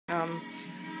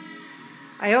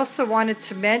I also wanted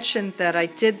to mention that I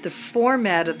did the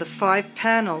format of the 5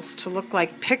 panels to look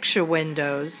like picture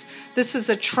windows. This is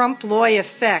a trompe-l'oeil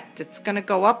effect. It's going to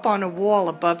go up on a wall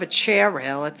above a chair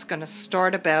rail. It's going to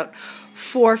start about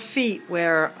 4 feet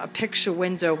where a picture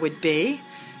window would be,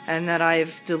 and that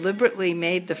I've deliberately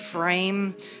made the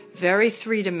frame very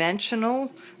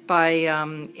three-dimensional by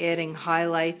adding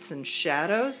highlights and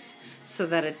shadows so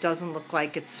that it doesn't look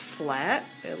like it's flat.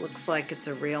 It looks like it's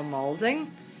a real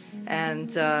molding. And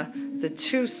the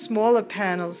 2 smaller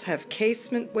panels have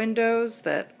casement windows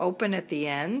that open at the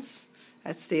ends.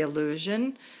 That's the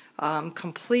illusion,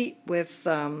 complete with,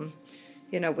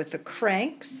 with the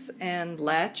cranks and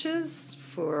latches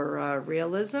for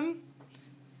realism.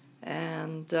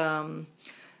 And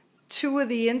 2 of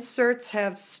the inserts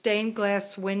have stained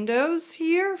glass windows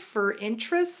here for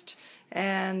interest,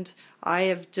 and I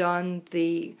have done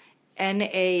the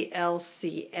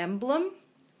NALC emblem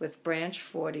with branch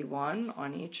 41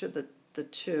 on each of the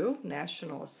 2,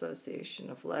 National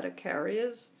Association of Letter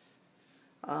Carriers.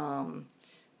 And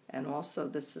also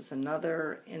this is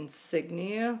another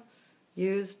insignia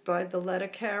used by the letter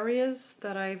carriers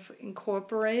that I've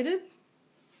incorporated.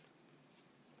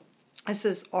 This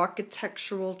is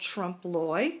architectural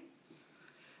trompe-l'oeil.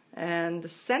 And the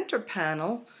center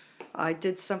panel, I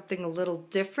did something a little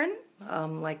different,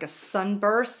 like a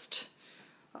sunburst,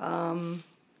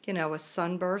 a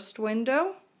sunburst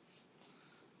window.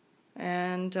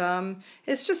 And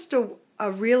it's just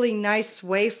a really nice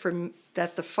way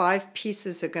that the 5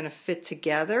 pieces are going to fit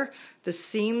together. The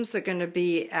seams are going to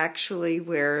be actually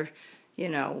where,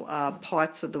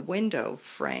 parts of the window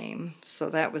frame. So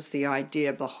that was the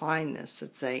idea behind this.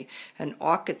 It's an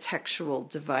architectural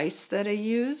device that I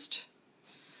used.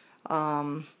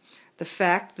 The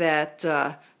fact that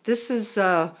this is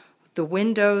the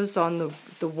windows on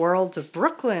the world of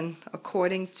Brooklyn,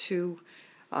 according to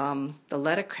the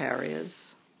letter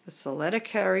carriers. It's the letter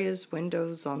carriers'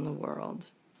 windows on the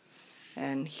world.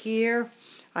 And here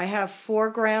I have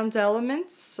foreground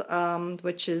elements,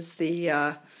 which is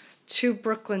the 2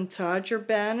 Brooklyn Dodger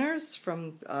banners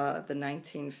from the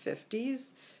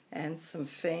 1950s and some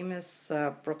famous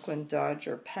Brooklyn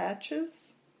Dodger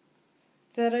patches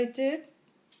that I did.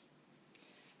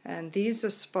 And these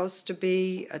are supposed to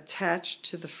be attached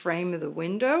to the frame of the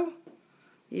window,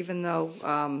 even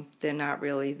though they're not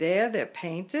really there. They're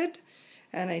painted.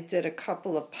 And I did a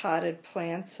couple of potted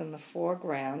plants in the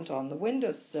foreground on the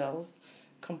windowsills,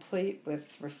 complete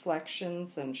with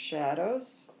reflections and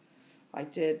shadows. I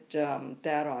did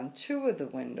that on 2 of the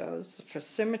windows for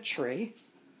symmetry.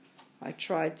 I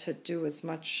tried to do as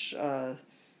much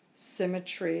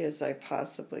symmetry as I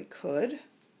possibly could.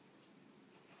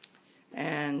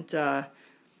 And the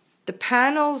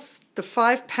panels, the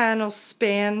 5 panels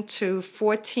span to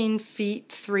 14 feet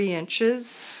 3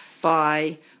 inches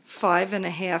by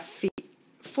 5.5 feet.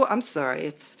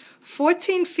 It's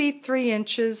 14 feet 3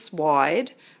 inches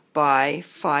wide by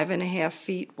 5.5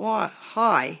 feet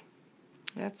high.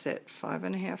 That's it,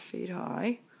 5.5 feet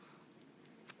high.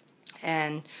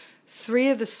 And 3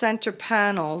 of the center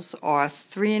panels are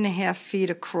 3.5 feet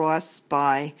across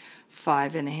by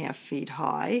 5.5 feet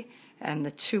high. And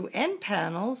the 2 end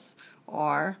panels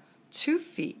are 2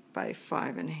 feet by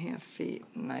 5.5 feet.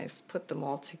 And I've put them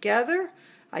all together.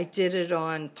 I did it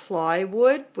on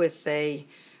plywood with a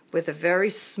very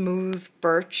smooth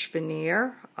birch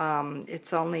veneer.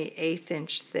 It's only 1/8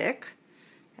 inch thick.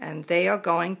 And they are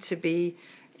going to be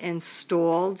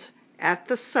installed at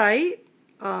the site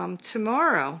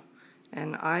tomorrow.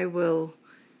 And I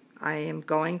am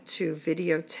going to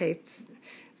videotape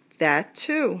that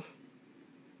too.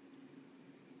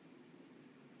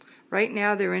 Right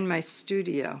now they're in my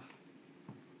studio,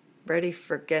 ready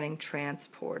for getting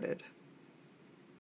transported.